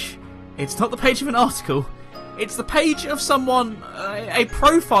page, it's not the page of an article. It's the page of someone, a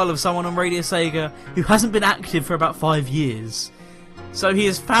profile of someone on Radio Sega who hasn't been active for about 5 years. So he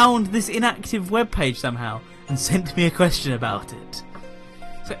has found this inactive webpage somehow and sent me a question about it.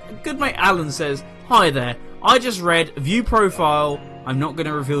 So, good mate Alan says, "Hi there, I just read view profile. I'm not going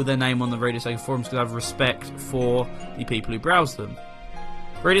to reveal their name on the Radio Sega forums because I have respect for the people who browse them.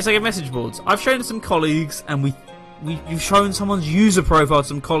 Radio Sega message boards. I've shown it to some colleagues and you've shown someone's user profile to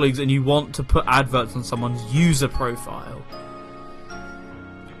some colleagues and you want to put adverts on someone's user profile.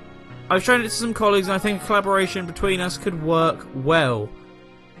 I've shown it to some colleagues and I think a collaboration between us could work well.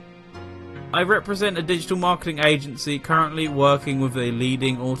 I represent a digital marketing agency currently working with a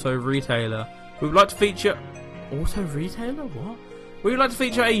leading auto retailer. We would like to feature... Auto retailer? What? We would like to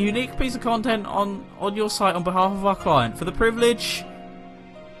feature a unique piece of content on your site on behalf of our client. For the privilege,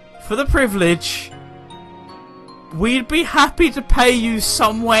 we'd be happy to pay you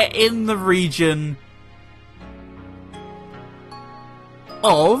somewhere in the region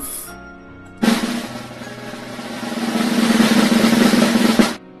of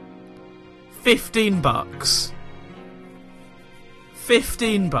 $15.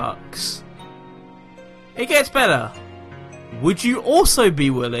 $15. It gets better. Would you also be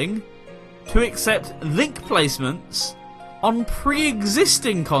willing to accept link placements on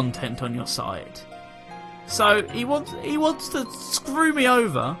pre-existing content on your site? So he wants to screw me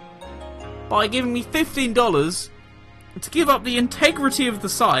over by giving me $15 to give up the integrity of the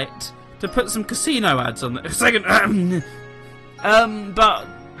site to put some casino ads on it. But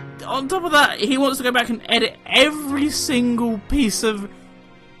on top of that, he wants to go back and edit every single piece of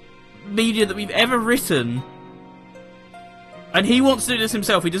media that we've ever written. And he wants to do this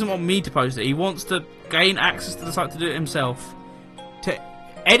himself. He doesn't want me to post it. He wants to gain access to the site to do it himself. To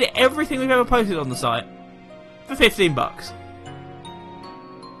edit everything we've ever posted on the site for $15.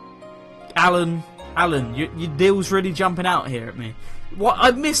 Alan, your deal's really jumping out here at me. What,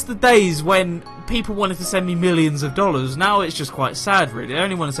 I missed the days when people wanted to send me millions of dollars. Now it's just quite sad, really. They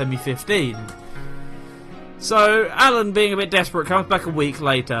only want to send me 15. So, Alan, being a bit desperate, comes back a week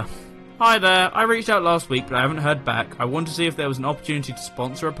later. Hi there, I reached out last week, but I haven't heard back. I want to see if there was an opportunity to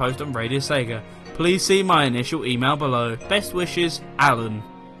sponsor a post on Radio Sega. Please see my initial email below. Best wishes, Alan.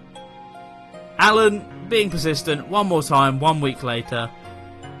 Alan, being persistent, one more time, 1 week later.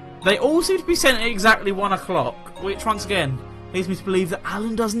 They all seem to be sent at exactly 1 o'clock, which, once again, leads me to believe that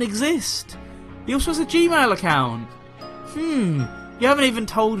Alan doesn't exist. He also has a Gmail account. You haven't even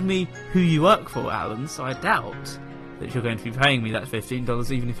told me who you work for, Alan, so I doubt that you're going to be paying me that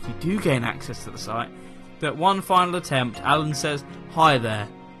 $15 even if you do gain access to the site. But one final attempt, Alan says, "Hi there,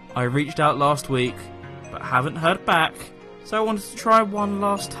 I reached out last week, but haven't heard back, so I wanted to try one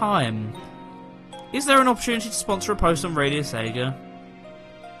last time. Is there an opportunity to sponsor a post on Radio Sega?"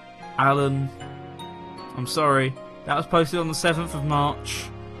 Alan, I'm sorry, that was posted on the 7th of March.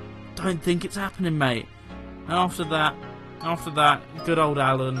 Don't think it's happening, mate. And after that, good old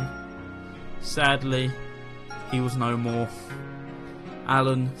Alan, sadly, he was no more.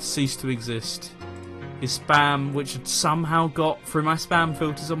 Alan ceased to exist. His spam, which had somehow got through my spam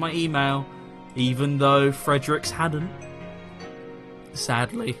filters on my email, even though Fredericks hadn't.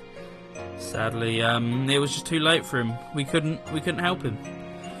 Sadly, it was just too late for him. We couldn't help him.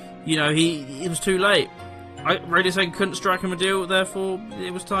 You know, it was too late. Radio Sega couldn't strike him a deal, therefore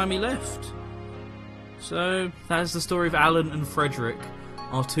it was time he left. So that is the story of Alan and Frederick,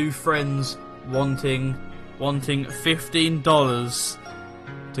 our two friends wanting $15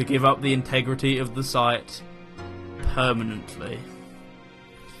 to give up the integrity of the site permanently.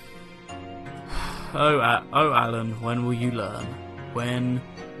 Oh, Alan, when will you learn? When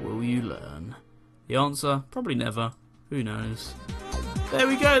will you learn? The answer, probably never. Who knows? There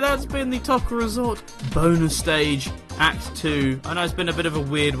we go, that's been the Toka Resort bonus stage, Act 2. I know it's been a bit of a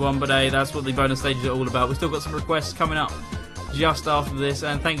weird one, but hey, that's what the bonus stages are all about. We've still got some requests coming up just after this,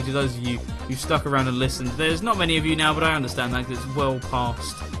 and thank you to those of you who stuck around and listened. There's not many of you now, but I understand that because it's well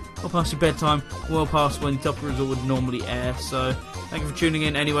past well past your bedtime, well past when Top Resort would normally air. So thank you for tuning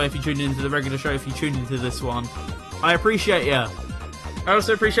in anyway. If you tuned into the regular show, if you tuned into this one, I appreciate ya. I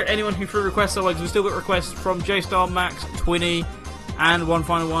also appreciate anyone who threw requests away, because we still got requests from J-Star, Max, Twinny, and one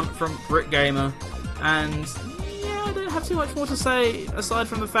final one from Brit Gamer. And yeah, I don't have too much more to say aside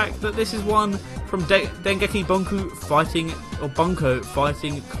from the fact that this is one from Dengeki Bunko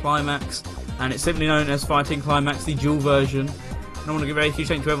Fighting Climax, and it's simply known as Fighting Climax, the dual version. And I want to give a huge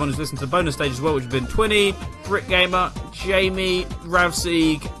thank you to everyone who's listened to the bonus stage as well, which have been Twinny, Brit Gamer, Jamie,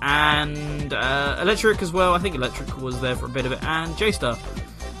 Ravseeg, and Electric as well. I think Electric was there for a bit of it, and J-Star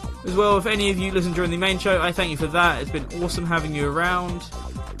as well. If any of you listened during the main show, I thank you for that. It's been awesome having you around.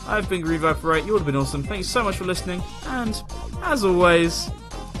 I've been Groove Viperate. You all have been awesome. Thank you so much for listening, and as always,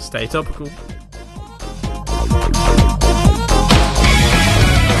 stay topical.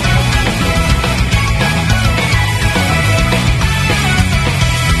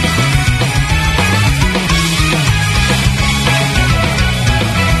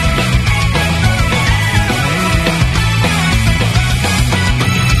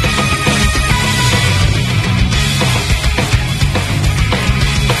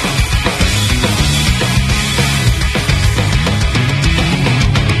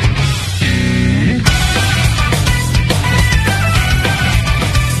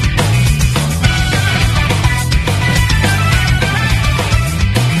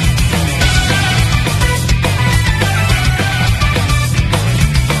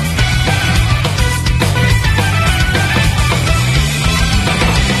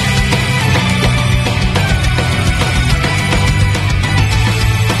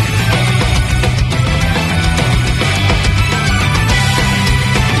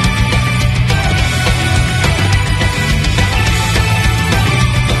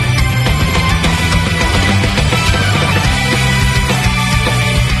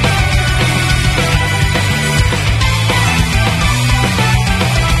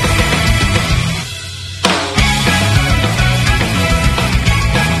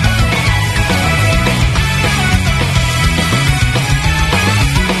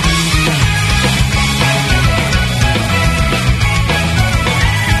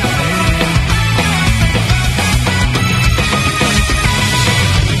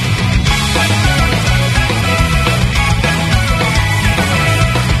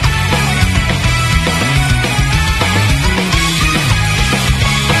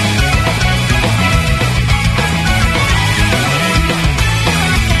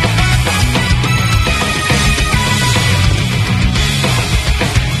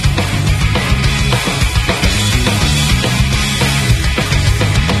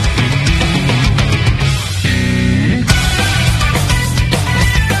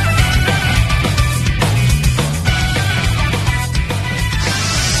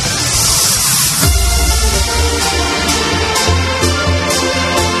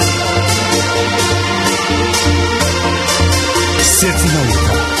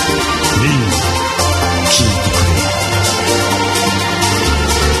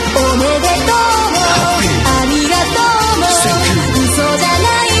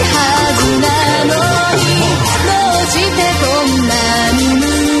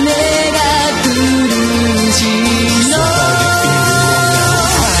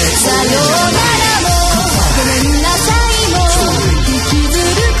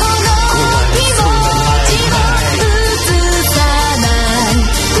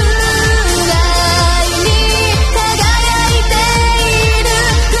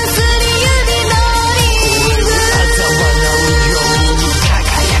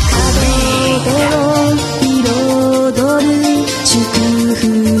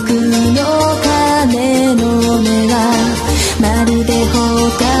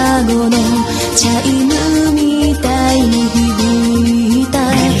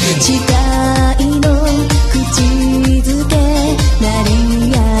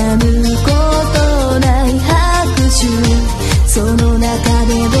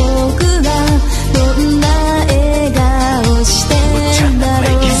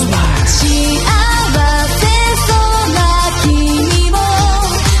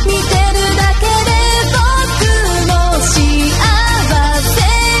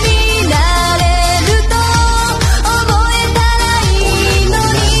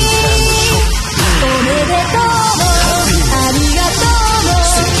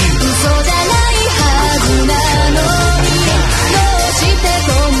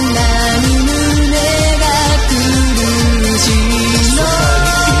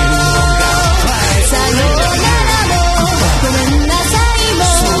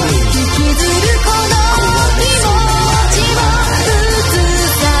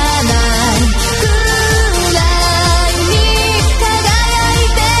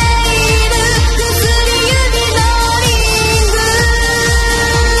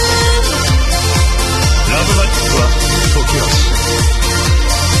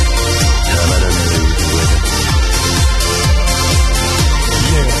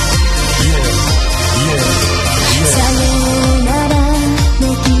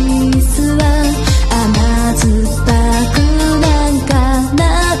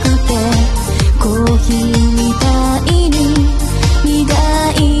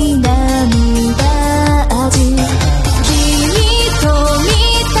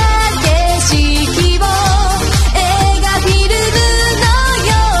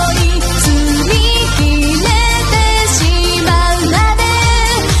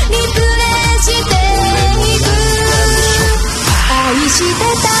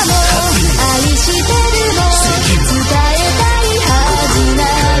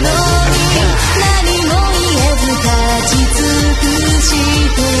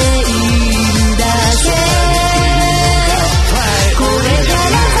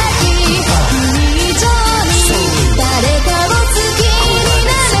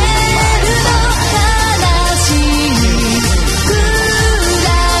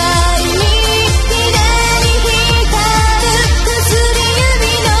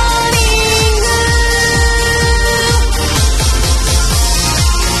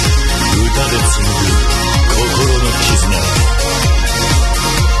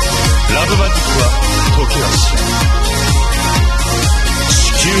 ブマジックは解けはしない。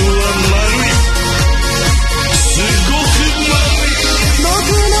地球は丸い。すごく丸い。僕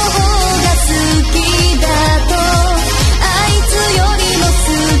の方が好きだと、あいつよりも好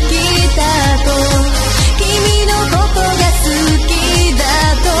きだと、君のことが好きだ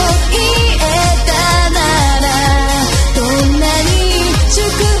と言えたなら、どんなに祝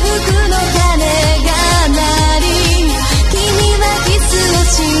福の鐘が鳴り、君はキスを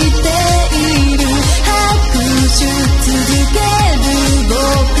している。拍手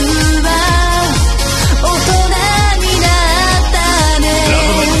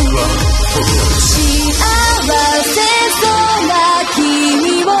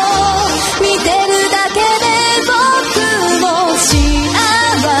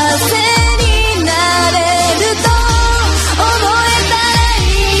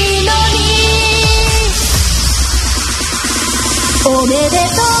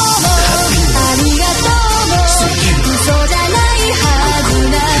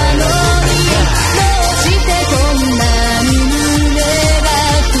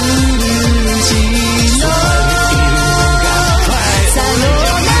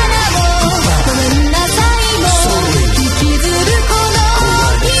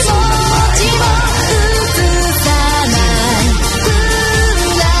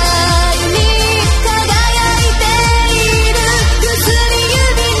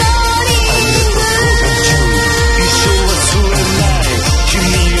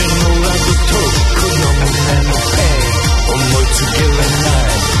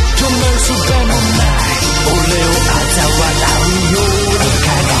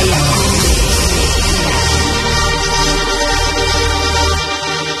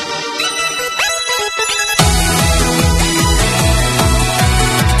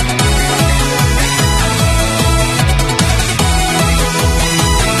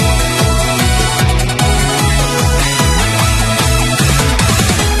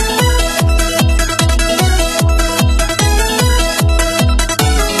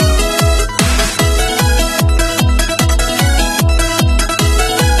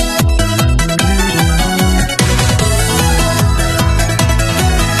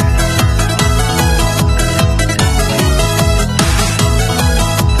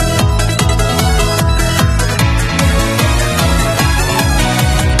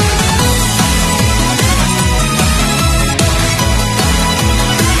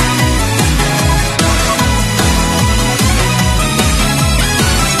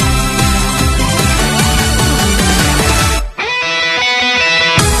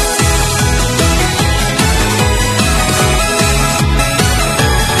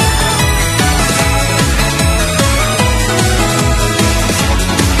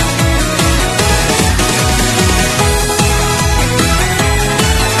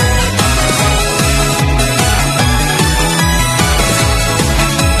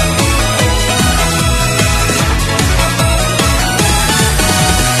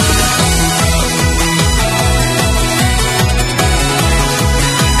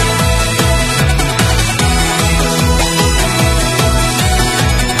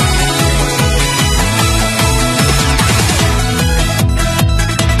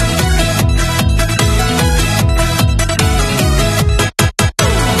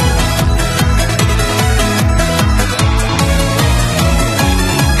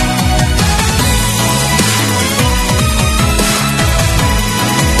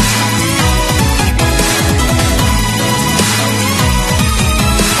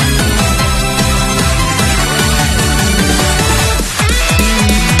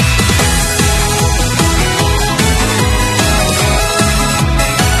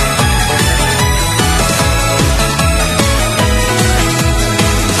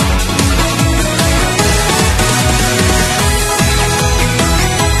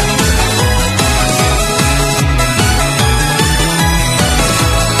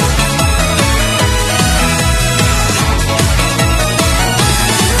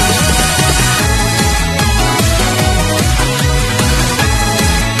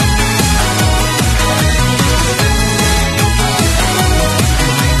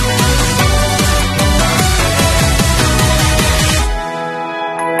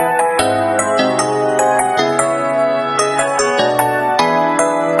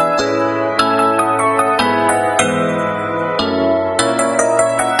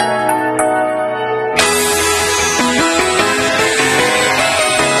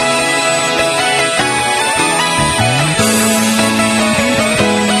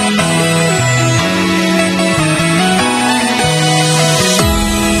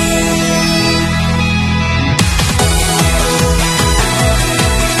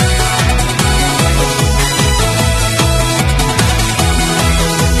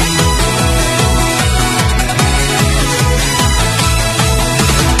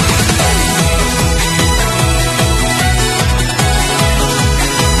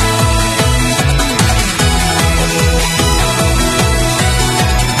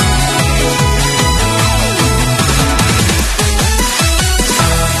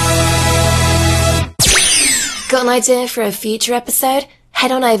Got an idea for a future episode?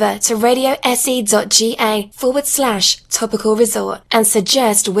 Head on over to radiose.ga/topical resort and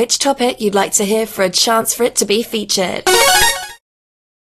suggest which topic you'd like to hear for a chance for it to be featured.